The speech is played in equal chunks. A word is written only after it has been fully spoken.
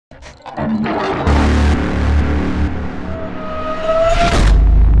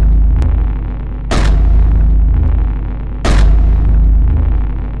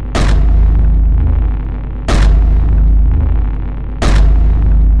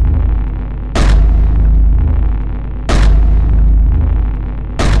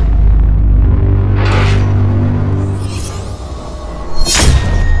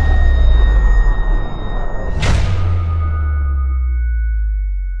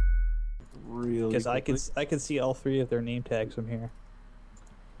Because I can see all three of their name tags from here.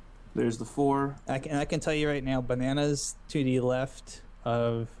 There's the 4. I can tell you right now, Bananas to the left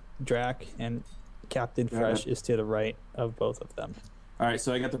of Drac and Captain Fresh is to the right of both of them. All right,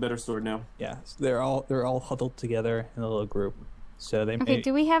 so I got the better sword now. Yeah, so they're all huddled together in a little group. So they okay.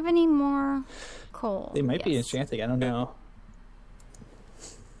 Do we have any more coal? They might be enchanting. I don't know.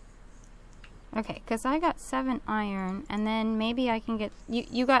 Okay, because I got 7 iron, and then maybe I can get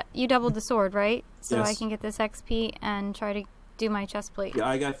you doubled the sword, right? So yes. I can get this XP and try to do my chest plate. Yeah,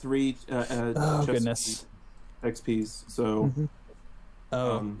 I got 3 oh goodness XPs. So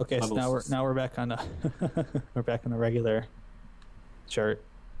okay, so now we're back on we're back on the regular chart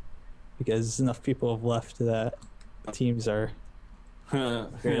because enough people have left that teams are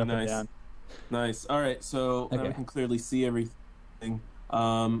very up and down. Nice. All right, so now we can clearly see everything.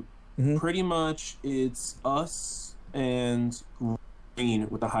 Pretty much it's us and Green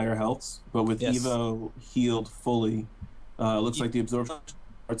with the higher healths, but with Evo healed fully, looks like the absorption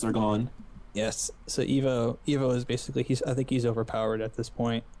parts are gone. Yes. So Evo is basically I think he's overpowered at this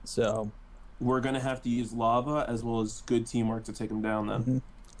point. So we're gonna have to use lava as well as good teamwork to take him down then.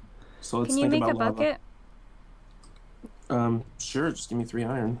 So let's think about lava. Can you make a bucket? Sure. Just give me 3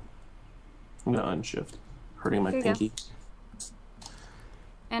 iron. I'm gonna unshift, hurting my pinky.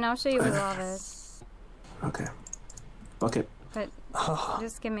 And I'll show you where lava is. Okay. Bucket. But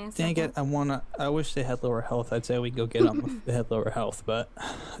just give me a second. Dang it, I wish they had lower health. I'd say we go get them if they had lower health, but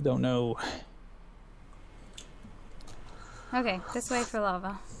I don't know. Okay, this way for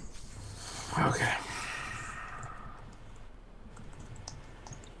lava. Okay.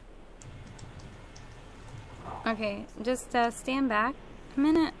 Okay, just stand back a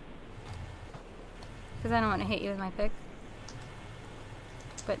minute. Because I don't want to hit you with my pick.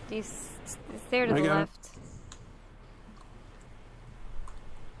 But it's there to the left.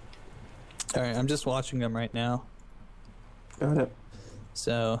 Alright, I'm just watching them right now. Got it.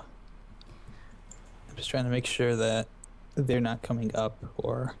 So, I'm just trying to make sure that they're not coming up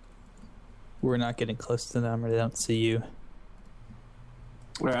or we're not getting close to them or they don't see you.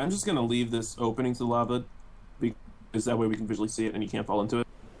 Alright, I'm just going to leave this opening to the lava because that way we can visually see it and you can't fall into it.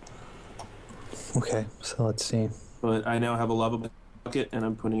 Okay, so let's see. But I now have a lava bucket and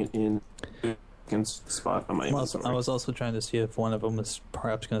I'm putting it in the spot on my inventory. I was also trying to see if one of them was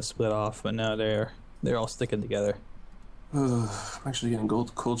perhaps going to split off, but no, they're all sticking together. I'm actually getting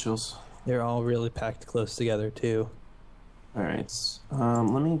cold chills. They're all really packed close together too. All right,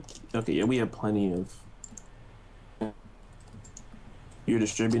 let me. Okay, yeah, we have plenty of. You're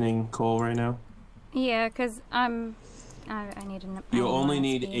distributing coal right now. Yeah, cause I need an. You only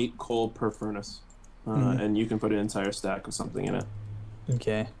need 8 coal per furnace, and you can put an entire stack of something in it.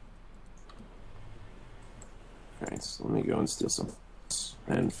 Okay. Alright, so let me go and steal some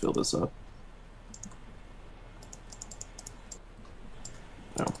and fill this up.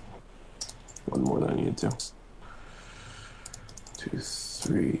 No. 1 more than I needed to. 2,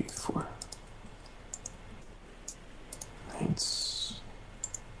 3, 4. Thanks.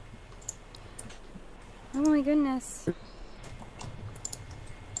 Oh my goodness.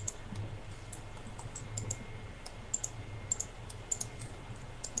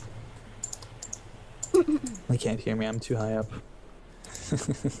 They can't hear me, I'm too high up.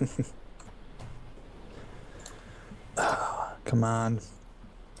 Oh, come on.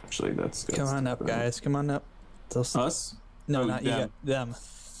 Actually, that's good. Come on up, guys. Come on up. Us? No, not you. Them.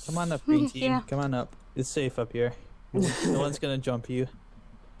 Come on up, green team. Come on up. It's safe up here. No one's gonna jump you.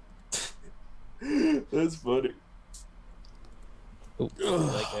 That's funny. Oh,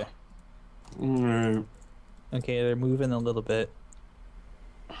 right there. Okay, they're moving a little bit.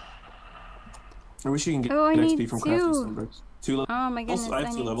 I wish you can get XP from crafting some bricks. 2 levels. Oh my goodness, I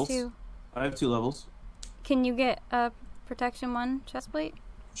have 2 levels. I have 2 levels. Can you get a protection 1 chest plate?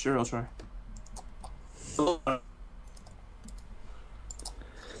 Sure, I'll try.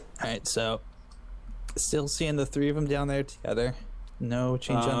 Alright, so still seeing the 3 of them down there together. No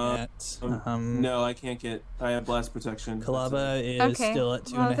change on that. No, I can't get. I have blast protection. Kalaba is still at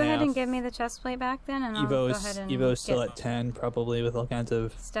 2.5. Well, go ahead and give me the chest plate back then, and I'll go ahead and Evo's still at 10, probably with all kinds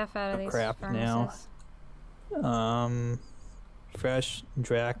of stuff out of these crap furnaces. now. Fresh,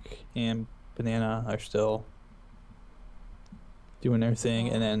 Drac, and Banana are still doing their thing,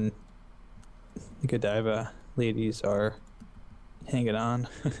 and then the Godiva ladies are hanging on.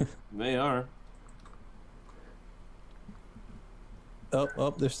 They are.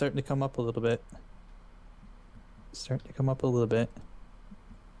 Oh, they're starting to come up a little bit. Do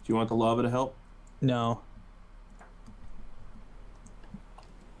you want the lava to help? No.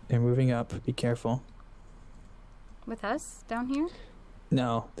 They're moving up. Be careful. With us down here?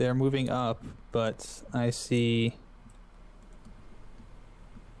 No, they're moving up, but I see...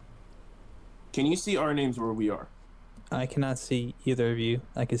 Can you see our names where we are? I cannot see either of you.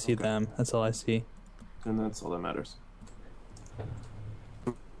 I can see them. That's all I see. And that's all that matters.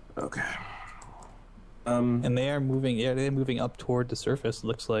 Okay. And they are moving. Yeah, they're moving up toward the surface.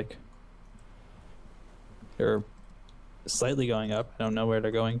 Looks like they're slightly going up. I don't know where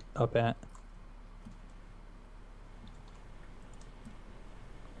they're going up at.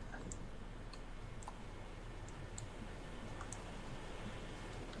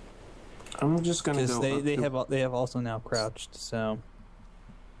 I'm just gonna go. They have also now crouched. So.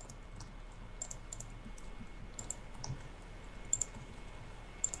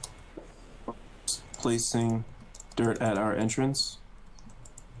 Placing dirt at our entrance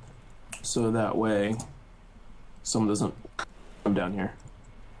so that way someone doesn't come down here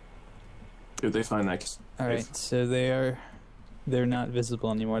if they find that. All right, so they're not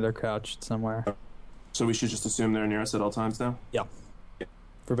visible anymore. They're crouched somewhere. So we should just assume they're near us at all times now? Yeah.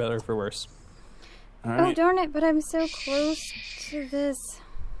 For better or for worse. All right. Oh darn it, but I'm so close to this.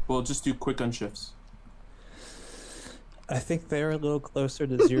 Well, just do quick unshifts. I think they're a little closer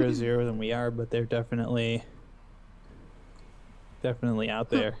to 0-0 than we are, but they're definitely out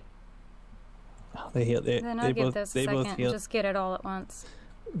there. They healed. Then I'll give this a second. Just get it all at once.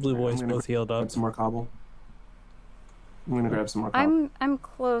 Blue boys both healed up. Some more cobble. I'm gonna grab some more cobble. I'm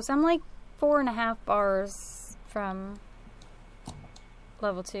close. I'm like 4.5 bars from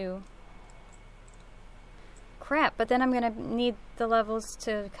level 2. Crap! But then I'm gonna need the levels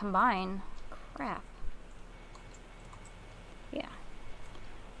to combine. Crap. Yeah.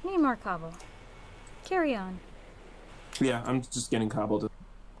 Need more cobble. Carry on. Yeah, I'm just getting cobble to the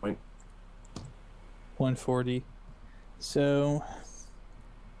point. 140. So,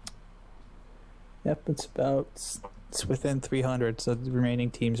 yep, it's within 300. So the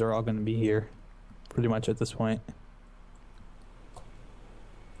remaining teams are all going to be here, pretty much at this point.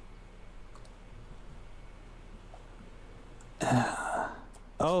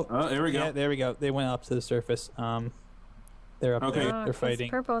 Oh, there we go. Yeah, there we go. They went up to the surface. They're up there. They're fighting.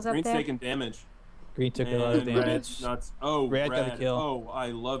 Purple's up Green's there. taking damage. Green took a lot of damage. Nuts. Oh, Rad got a kill. Oh, I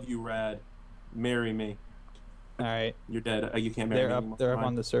love you, Rad. Marry me. All right. You're dead. You can't marry me anymore. They're up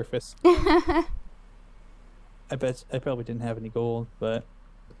on the surface. I bet I probably didn't have any gold, but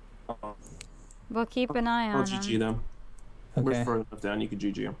We'll keep an eye on them. I'll GG them. Okay. We're far enough down. You can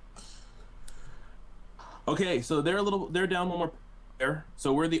GG them. Okay, so they're down one more player.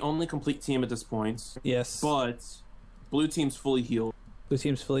 So we're the only complete team at this point. Yes. But blue team's fully healed. Blue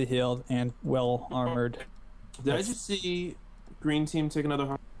team's fully healed and well armored. Did I just see green team take another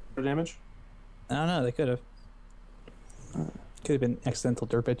 100 damage? I don't know. They could have. Could have been accidental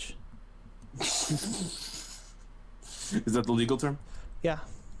derpage. Is that the legal term? Yeah.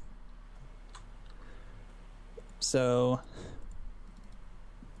 So.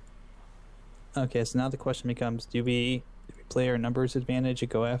 Okay, so now the question becomes: Do we play our numbers advantage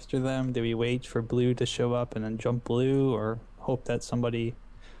and go after them? Do we wait for blue to show up and then jump blue, or hope that somebody?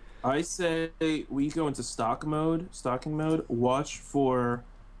 I say we go into stocking mode. Watch for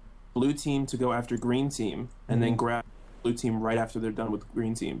blue team to go after green team, and then grab blue team right after they're done with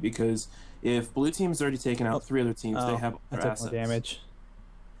green team. Because if blue team's already taken out 3 other teams, they have I other took assets. more damage.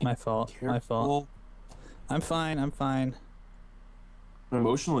 My fault. Careful. My fault. I'm fine.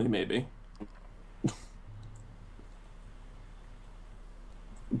 Emotionally, maybe.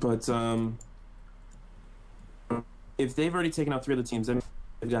 But if they've already taken out 3 other teams, then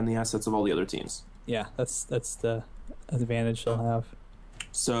they've gotten the assets of all the other teams. Yeah, that's the advantage they'll have.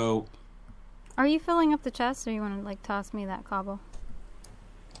 So, are you filling up the chest, or you want to like toss me that cobble?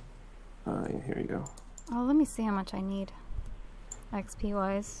 yeah, here you go. Oh, let me see how much I need, XP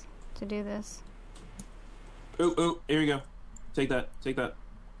wise, to do this. Oh, here you go. Take that. Take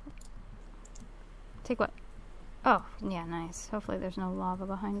what? Oh, yeah, nice. Hopefully there's no lava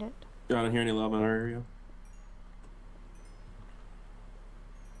behind it. I don't hear any lava in our area.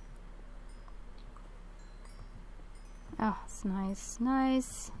 Oh, it's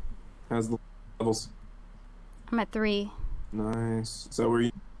nice. How's the levels? I'm at 3. Nice. Is that where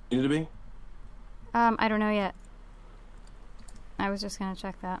you need to be? I don't know yet. I was just gonna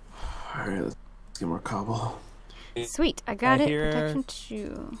check that. Alright, let's get more cobble. Sweet, I got it. Protection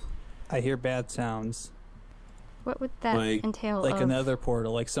 2. I hear bad sounds. What would that entail? Like another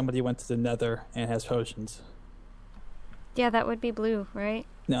portal, like somebody went to the nether and has potions. Yeah, that would be blue, right?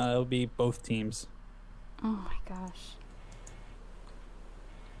 No, it would be both teams. Oh my gosh.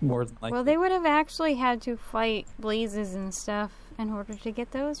 More than likely. Well, they would have actually had to fight blazes and stuff in order to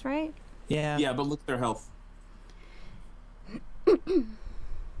get those, right? Yeah. Yeah, but look at their health.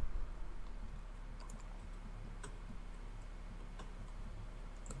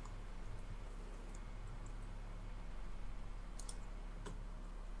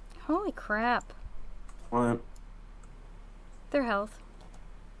 Holy crap. What? Their health.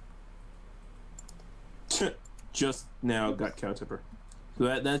 Just now got cow tipper. So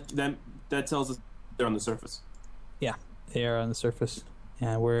that tells us they're on the surface. Yeah, they are on the surface.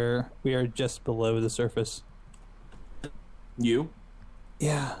 And we are just below the surface. You?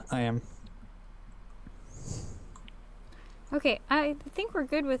 Yeah, I am. Okay, I think we're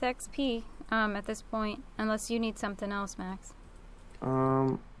good with XP at this point, unless you need something else, Max.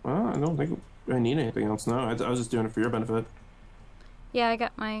 Well, I don't think I need anything else. No, I was just doing it for your benefit. Yeah, I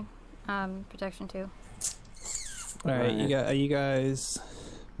got my protection too. All right, you guys.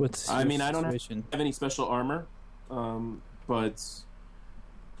 What's your situation? I don't have any special armor, but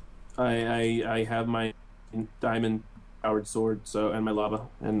I have my diamond powered sword, and my lava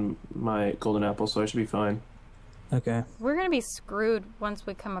and my golden apple, so I should be fine. Okay. We're gonna be screwed once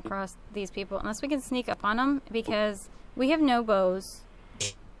we come across these people, unless we can sneak up on them, because we have no bows,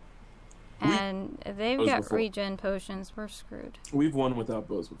 and they've got regen potions. We're screwed. We've won without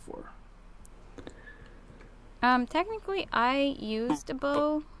bows before. Technically, I used a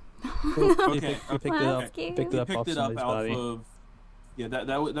bow. Okay. You picked it up off somebody's body. Yeah,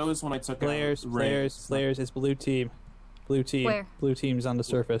 that was when I took Players. It's blue team. Blue team. Where? Blue team's on the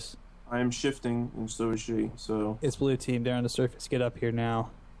surface. I am shifting, and so is she. So it's blue team. They're on the surface. Get up here now.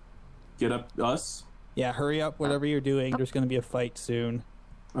 Get up, us? Yeah, hurry up. Whatever you're doing, there's going to be a fight soon.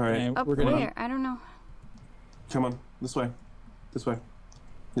 All right. Up where? I don't know. Come on, this way. This way.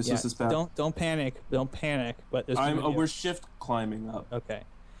 This is this path. Don't panic. Don't panic. But we're shift climbing up. Okay.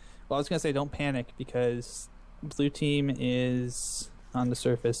 Well, I was gonna say don't panic because blue team is on the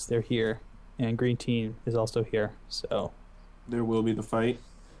surface. They're here, and green team is also here. So there will be the fight.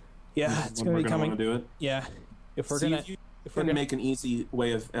 Yeah, it's gonna be coming. Want to do it. Yeah, if we're gonna make an easy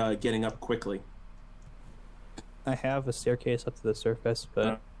way of getting up quickly. I have a staircase up to the surface,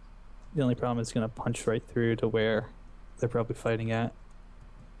 but the only problem is it's gonna punch right through to where they're probably fighting at.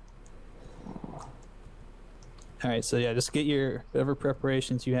 All right, so yeah, just get your whatever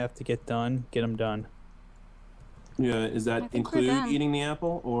preparations you have to get done. Get them done. Yeah, is that include eating the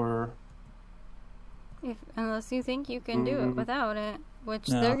apple or? Unless you think you can do it without it, which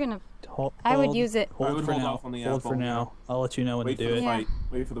they're gonna. I would use it. I would hold off on the apple. Hold for now. I'll let you know when to do it.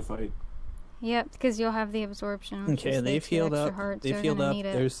 Wait for the fight. Yep, because you'll have the absorption. Okay, they've healed up. They've healed up.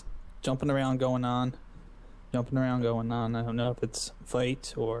 There's jumping around going on. I don't know if it's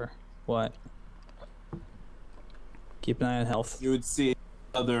fight or what. Keep an eye on health. You would see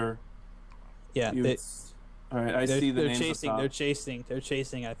other. Yeah. All right, I see the names chasing. up top. They're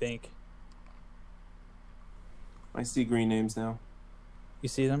chasing. I think. I see green names now. You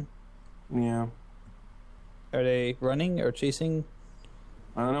see them? Yeah. Are they running or chasing?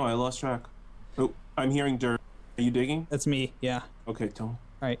 I don't know. I lost track. Oh, I'm hearing dirt. Are you digging? That's me. Yeah. Okay, don't. All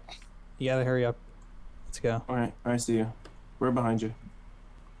right. You gotta hurry up. Let's go. All right, I see you. We're behind you.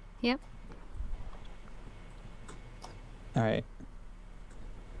 Yep. All right.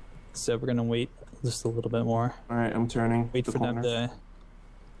 So we're gonna wait just a little bit more. All right, I'm turning. Wait for them to.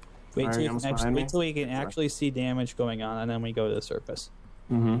 Wait till we can actually see damage going on, and then we go to the surface.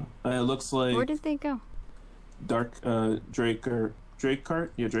 Mm-hmm. It looks like. Where did they go? Drake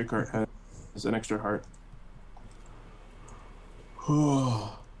cart. Yeah, Drake cart has an extra heart.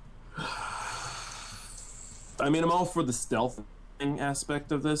 I mean, I'm all for the stealth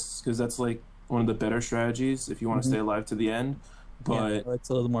aspect of this because that's like one of the better strategies if you want to stay alive to the end. But it's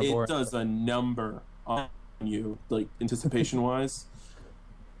a little more boring. It does a number on you, like anticipation wise.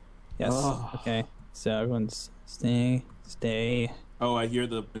 Yes. Okay. So everyone's stay. Oh, I hear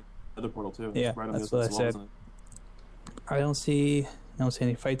the other portal too. Yeah, right on that's what I said. I don't see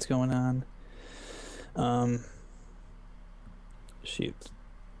any fights going on. Shoot.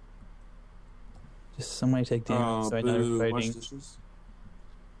 Just somebody take damage so I know they're fighting.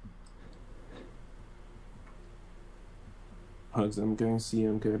 Hugs MK, see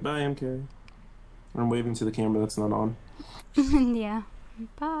MK, bye MK. I'm waving to the camera that's not on. Yeah.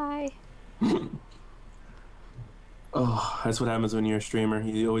 Bye. Oh, that's what happens when you're a streamer.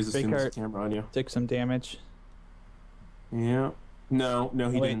 He always assumes there's a camera on you. Took some damage. Yeah. No,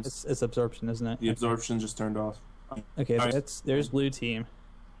 he didn't. It's absorption, isn't it? The absorption just turned off. Okay, there's blue team.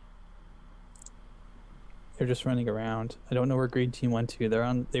 They're just running around. I don't know where green team went to.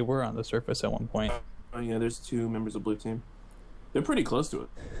 They were on the surface at one point. Oh yeah, there's 2 members of blue team. They're pretty close to it.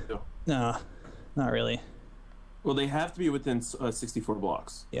 So. No, not really. Well, they have to be within 64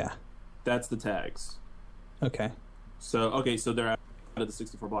 blocks. Yeah. That's the tags. Okay. So they're out of the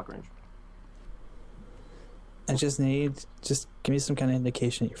 64 block range. I just give me some kind of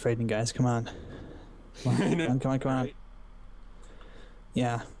indication that you're fighting, guys. Come on. Come on. Right.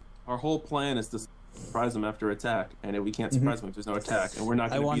 Yeah. Our whole plan is to surprise them after attack, and if we can't surprise them if there's no attack, and we're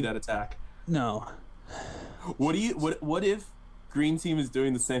not going to be that attack. No. What if green team is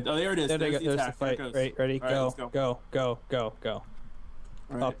doing the same? Oh, there it is. There's the attack. Fight. Right, ready, go, right, go.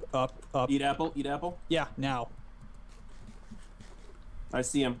 Right. Up. Eat apple. Yeah, now. I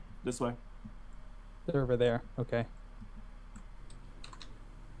see him this way. They're over there. Okay.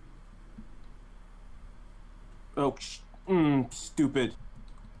 Oh, stupid.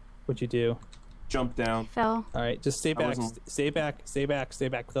 What'd you do? Jump down. Fell. All right, just stay back. Stay back.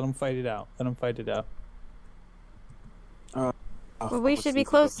 Let them fight it out. Well, we should be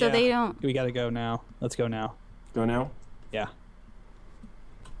close so they don't. We gotta go now. Let's go now. Go now? Yeah.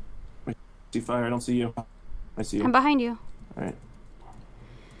 I see fire. I don't see you. I see you. I'm behind you. All right.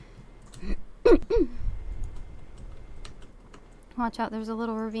 Watch out, there's a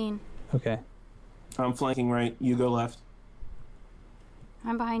little ravine. Okay. I'm flanking right. You go left.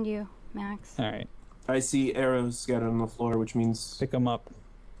 I'm behind you, Max. All right. I see arrows scattered on the floor, which means... Pick them up.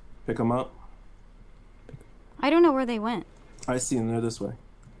 Pick them up? I don't know where they went. I see them. They're this way.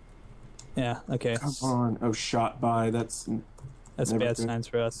 Yeah, okay. Come on. Oh, shot by. That's bad signs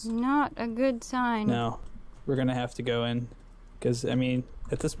for us. Not a good sign. No. We're going to have to go in. Because, I mean,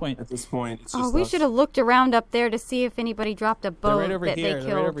 at this point, it's just we should have looked around up there to see if anybody dropped a boat They're right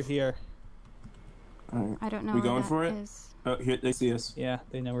over here. All right. I don't know. We going for it? Oh, here they see us. Yeah,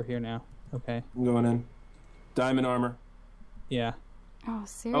 they know we're here now. Okay. I'm going in. Diamond armor. Yeah. Oh,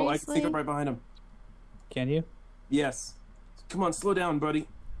 seriously? Oh, I can sneak up right behind him. Can you? Yes. Come on, slow down, buddy.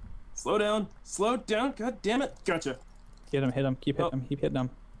 Slow down. God damn it. Gotcha. Hit him. Keep hitting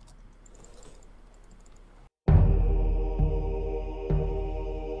him.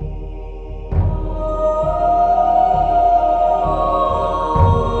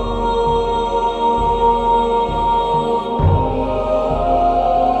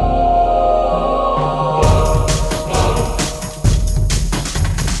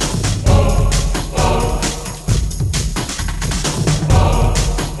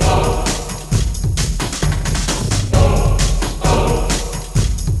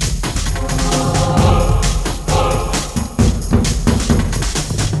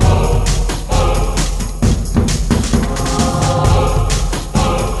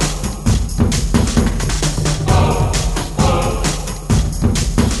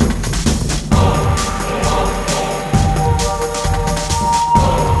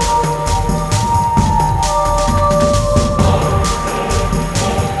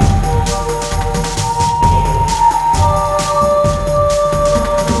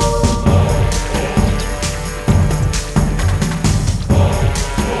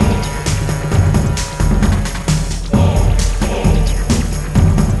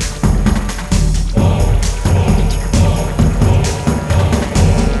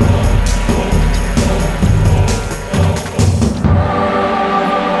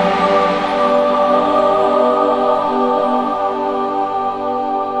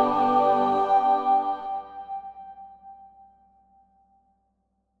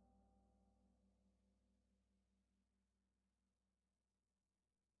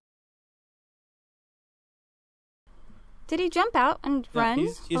 Did he jump out and run?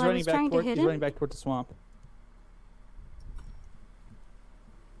 He's running back toward the swamp.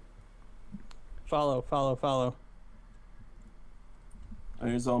 Follow.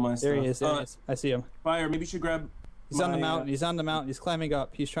 There's all my stuff. There he is. I see him. Fire. Maybe you should grab. He's on the mountain. He's on the mountain. He's climbing up.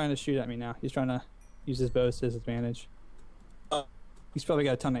 He's trying to shoot at me now. He's trying to use his bow to his advantage. He's probably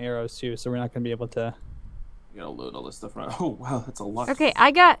got a ton of arrows too, so we're not going to be able to. You gotta load all this stuff around. Oh wow, that's a lot. Okay,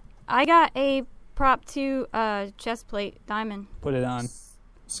 I got a prop 2 chest plate diamond. Put it on.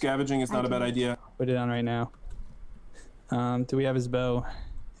 Scavenging is not a bad idea. Put it on right now. Do we have his bow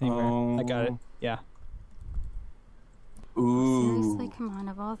anywhere? I got it. Yeah. Ooh. Seriously, come on,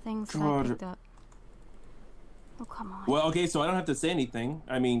 of all things that I picked up. Oh, come on. Well, okay, so I don't have to say anything.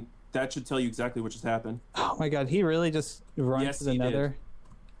 I mean, that should tell you exactly what just happened. Oh my god, he really just runs to the nether?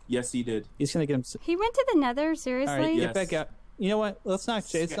 Yes, he did. He's gonna get him. He went to the Nether. Seriously? All right, get back out. You know what? Let's not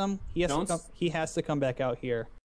chase him. He has to come back out here.